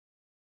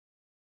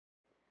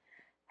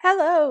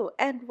Hello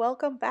and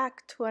welcome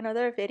back to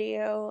another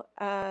video.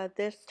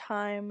 This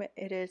time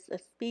it is a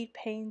speed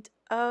paint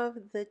of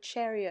the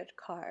Chariot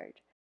card.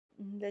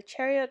 The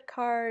Chariot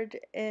card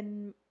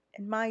in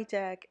my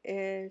deck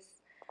is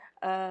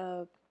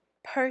a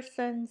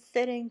person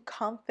sitting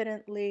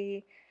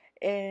confidently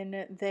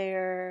in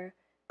their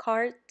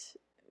cart,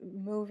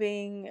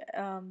 moving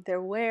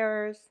their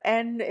wares,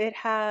 and it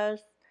has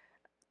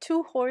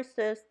two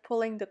horses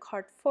pulling the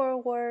cart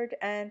forward,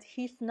 and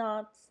he's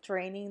not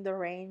straining the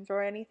reins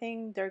or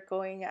anything. They're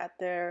going at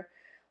their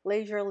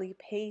leisurely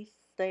pace.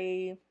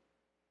 They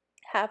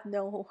have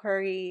no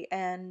hurry,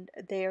 and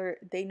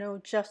they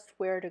know just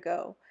where to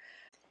go.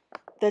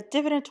 The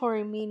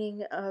divinatory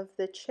meaning of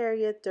the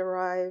chariot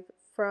derives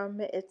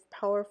from its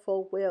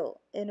powerful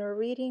will. In a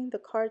reading, the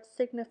card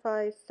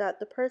signifies that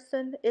the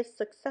person is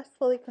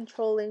successfully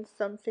controlling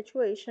some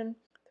situation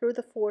through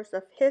the force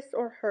of his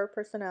or her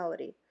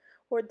personality,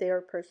 or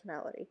their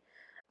personality.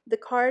 The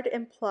card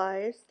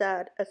implies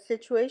that a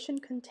situation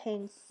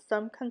contains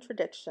some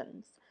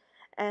contradictions,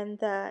 and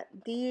that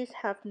these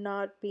have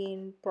not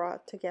been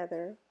brought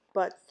together,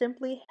 but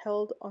simply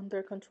held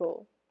under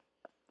control.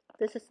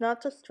 This is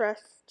not to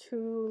stress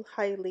too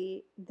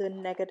highly the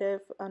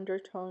negative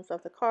undertones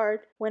of the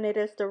card. When it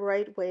is the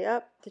right way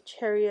up, the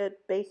chariot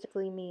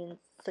basically means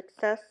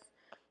success,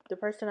 the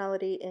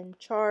personality in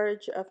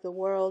charge of the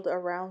world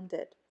around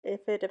it.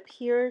 If it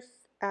appears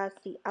as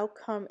the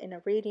outcome in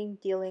a reading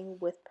dealing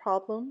with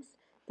problems,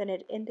 then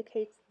it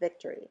indicates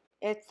victory.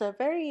 It's a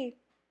very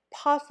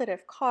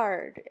positive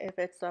card if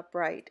it's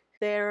upright.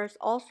 There's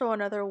also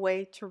another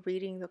way to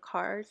reading the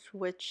cards,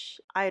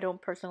 which I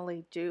don't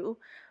personally do,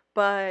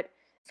 but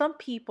some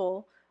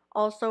people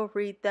also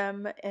read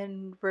them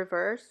in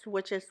reverse,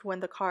 which is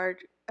when the card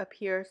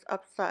appears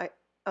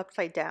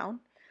upside down.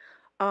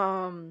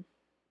 Um,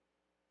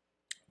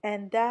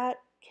 and that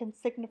can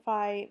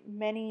signify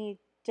many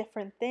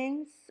different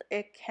things.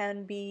 It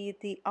can be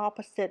the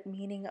opposite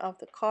meaning of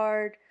the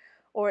card,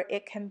 or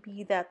it can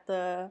be that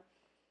the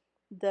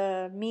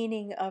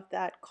meaning of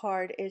that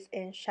card is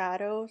in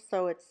shadow,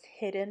 so it's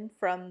hidden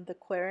from the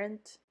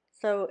querent.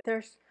 So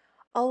there's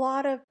a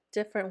lot of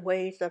different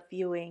ways of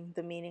viewing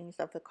the meanings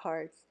of the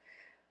cards.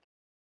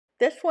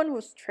 This one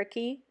was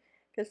tricky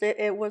because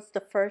it was the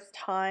first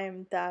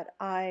time that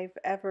I've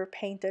ever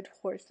painted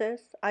horses.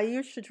 I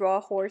used to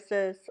draw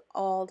horses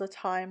all the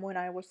time when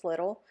I was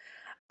little.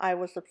 I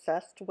was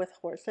obsessed with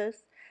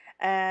horses,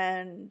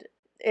 and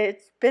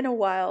it's been a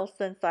while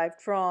since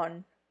I've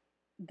drawn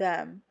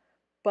them,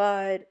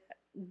 but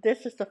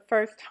this is the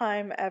first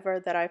time ever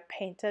that I've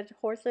painted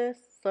horses,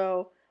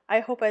 so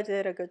I hope I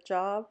did a good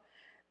job.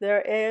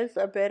 There is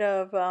a bit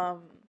of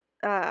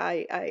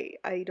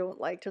I don't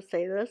like to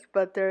say this,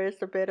 but there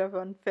is a bit of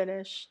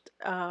unfinished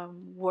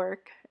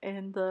work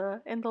in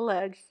the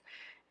legs.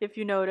 If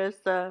you notice,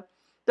 the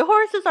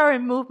horses are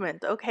in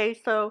movement. Okay,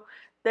 so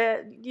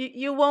that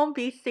you won't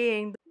be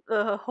seeing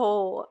the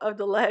whole of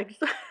the legs.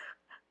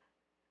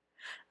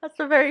 That's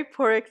a very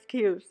poor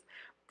excuse.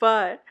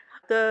 But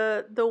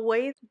the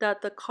way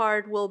that the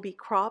card will be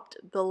cropped,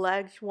 the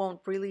legs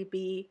won't really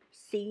be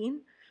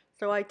seen.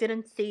 So I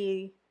didn't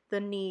see the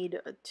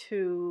need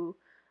to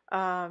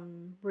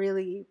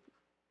really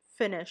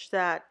finish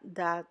that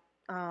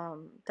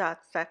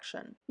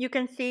section. You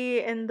can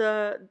see in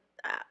the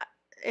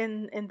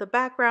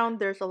background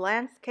there's a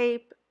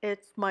landscape.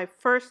 It's my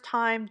first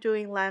time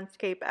doing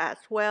landscape as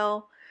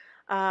well.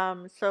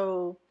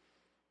 So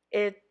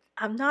it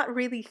I'm not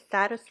really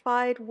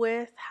satisfied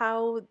with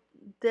how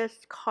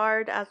this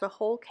card as a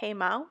whole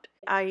came out.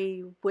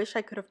 I wish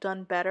I could have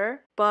done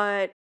better,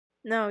 but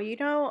no,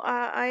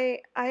 I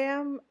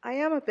am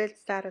a bit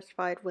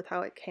satisfied with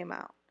how it came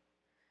out.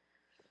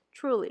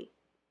 Truly,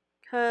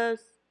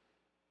 cuz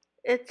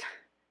it's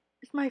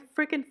it's my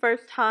freaking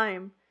first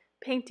time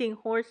painting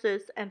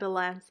horses and a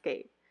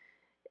landscape.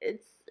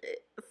 It's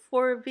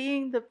for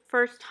being the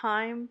first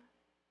time,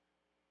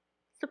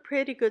 it's a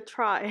pretty good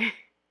try.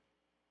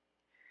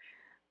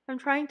 I'm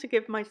trying to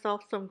give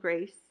myself some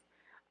grace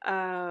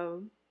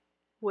um,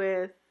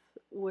 with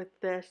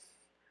this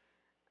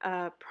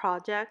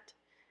project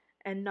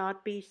and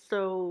not be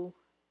so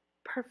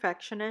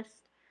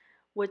perfectionist,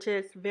 which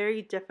is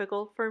very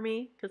difficult for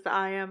me because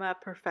I am a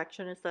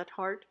perfectionist at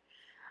heart.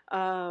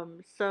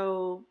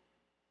 So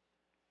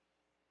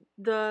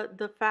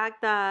the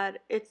fact that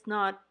it's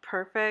not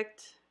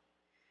perfect,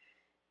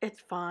 it's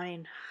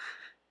fine.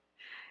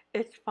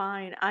 It's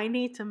fine. I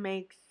need to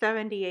make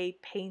 78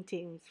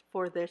 paintings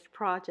for this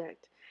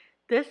project.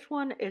 This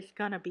one is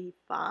gonna be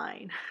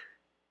fine.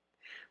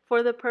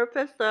 For the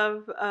purpose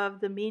of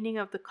the meaning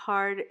of the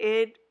card,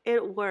 it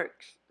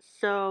works.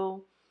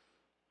 So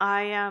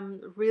I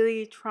am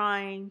really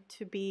trying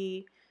to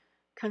be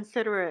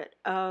considerate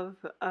of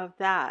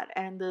that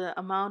and the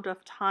amount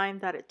of time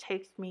that it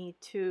takes me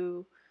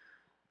to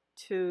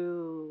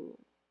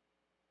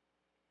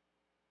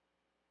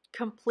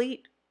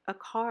complete a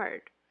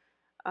card,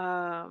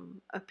 a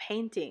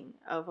painting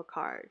of a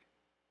card.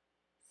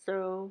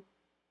 So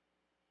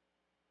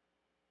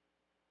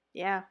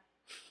yeah.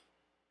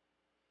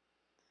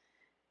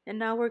 And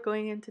now we're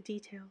going into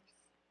details.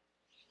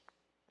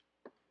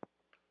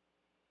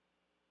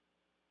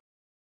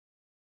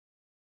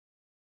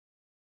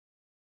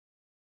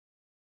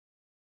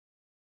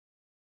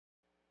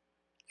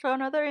 So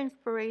another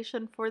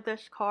inspiration for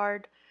this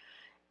card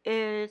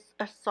is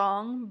a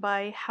song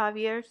by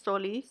Javier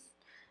Solis.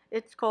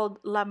 It's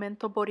called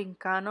Lamento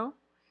Borincano.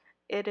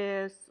 It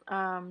is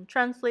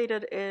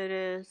translated, it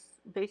is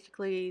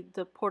basically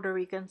the Puerto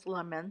Rican's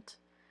lament.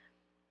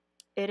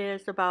 It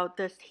is about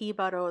this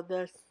jibaro,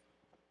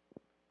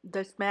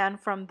 this man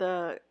from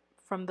the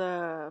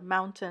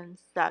mountains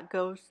that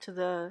goes to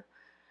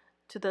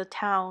the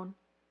town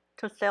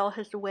to sell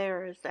his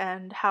wares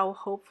and how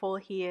hopeful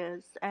he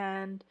is.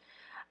 And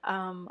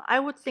I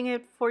would sing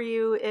it for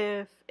you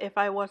if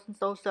I wasn't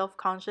so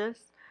self-conscious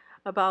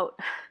about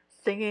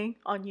singing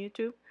on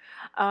YouTube.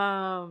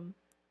 Um,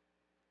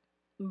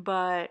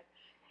 but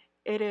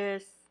it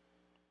is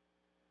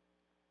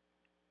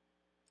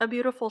a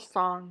beautiful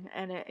song,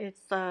 and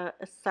it's a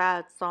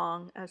sad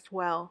song as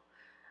well.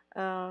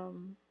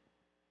 Um,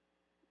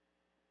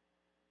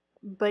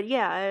 but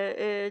yeah,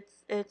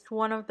 it's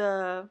one of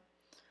the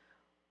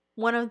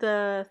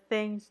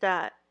things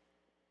that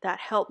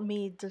helped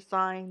me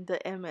design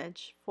the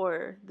image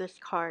for this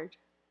card.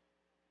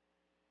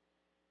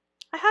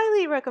 I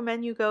highly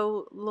recommend you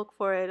go look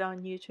for it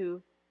on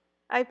YouTube.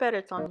 I bet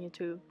it's on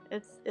YouTube.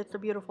 It's a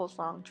beautiful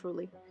song,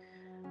 truly.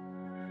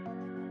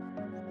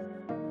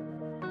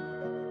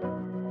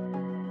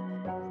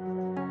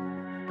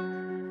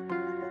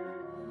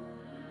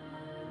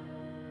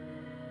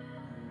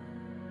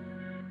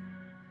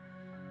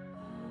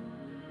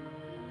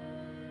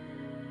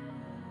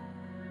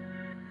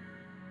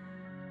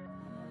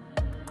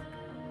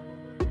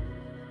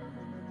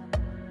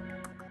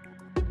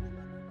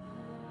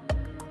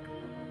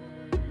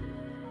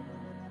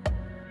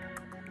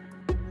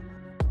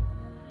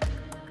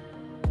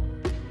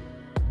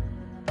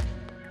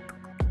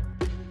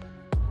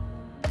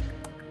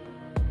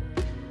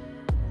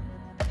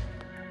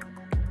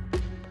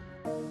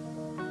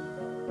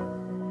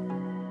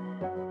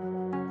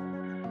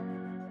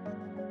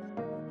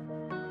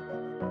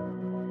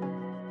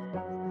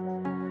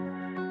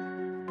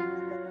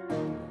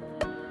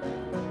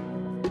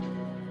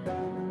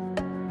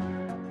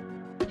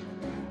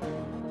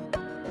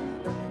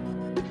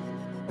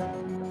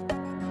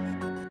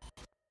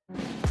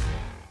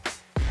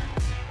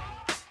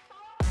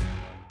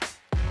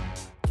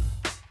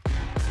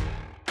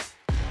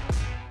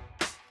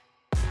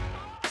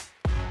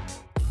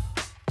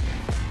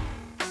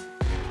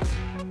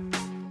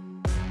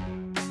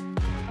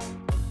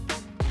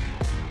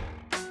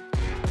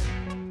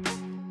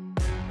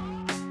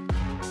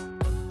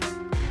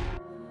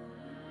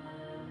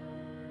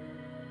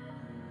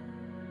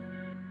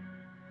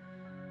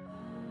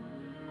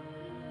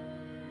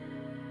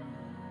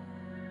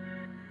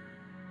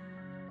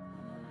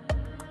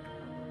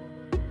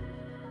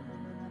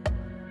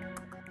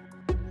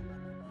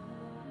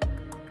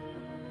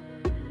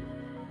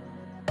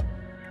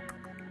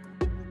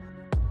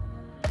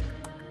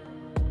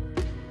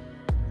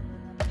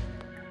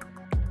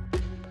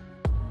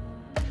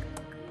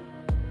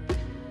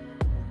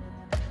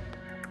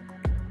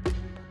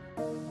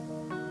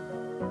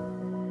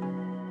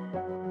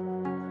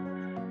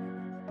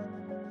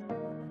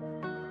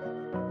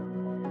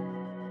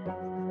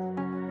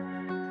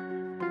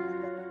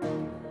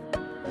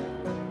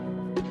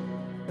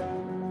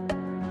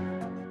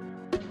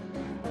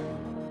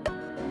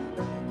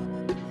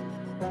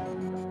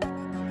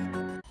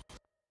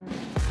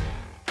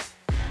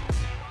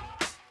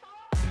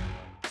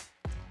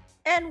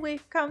 And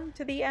we've come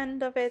to the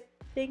end of it.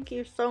 Thank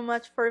you so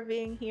much for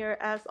being here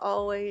as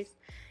always.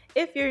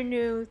 If you're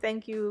new,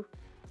 thank you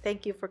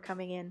for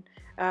coming in.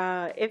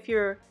 If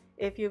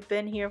you've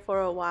been here for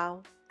a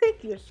while,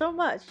 thank you so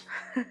much.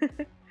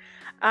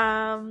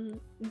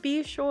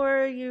 Be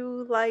sure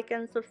you like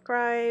and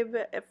subscribe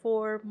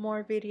for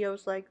more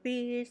videos like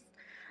these.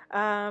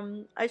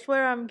 I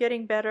swear I'm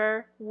getting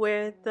better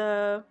with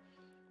the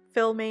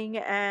filming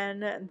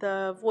and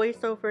the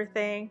voiceover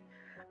thing.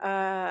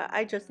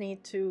 I just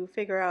need to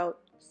figure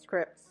out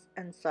scripts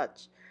and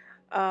such.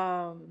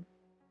 Um,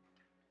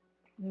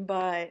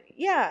 but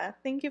yeah,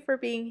 thank you for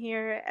being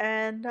here,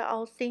 and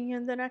I'll see you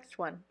in the next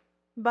one.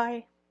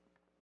 Bye.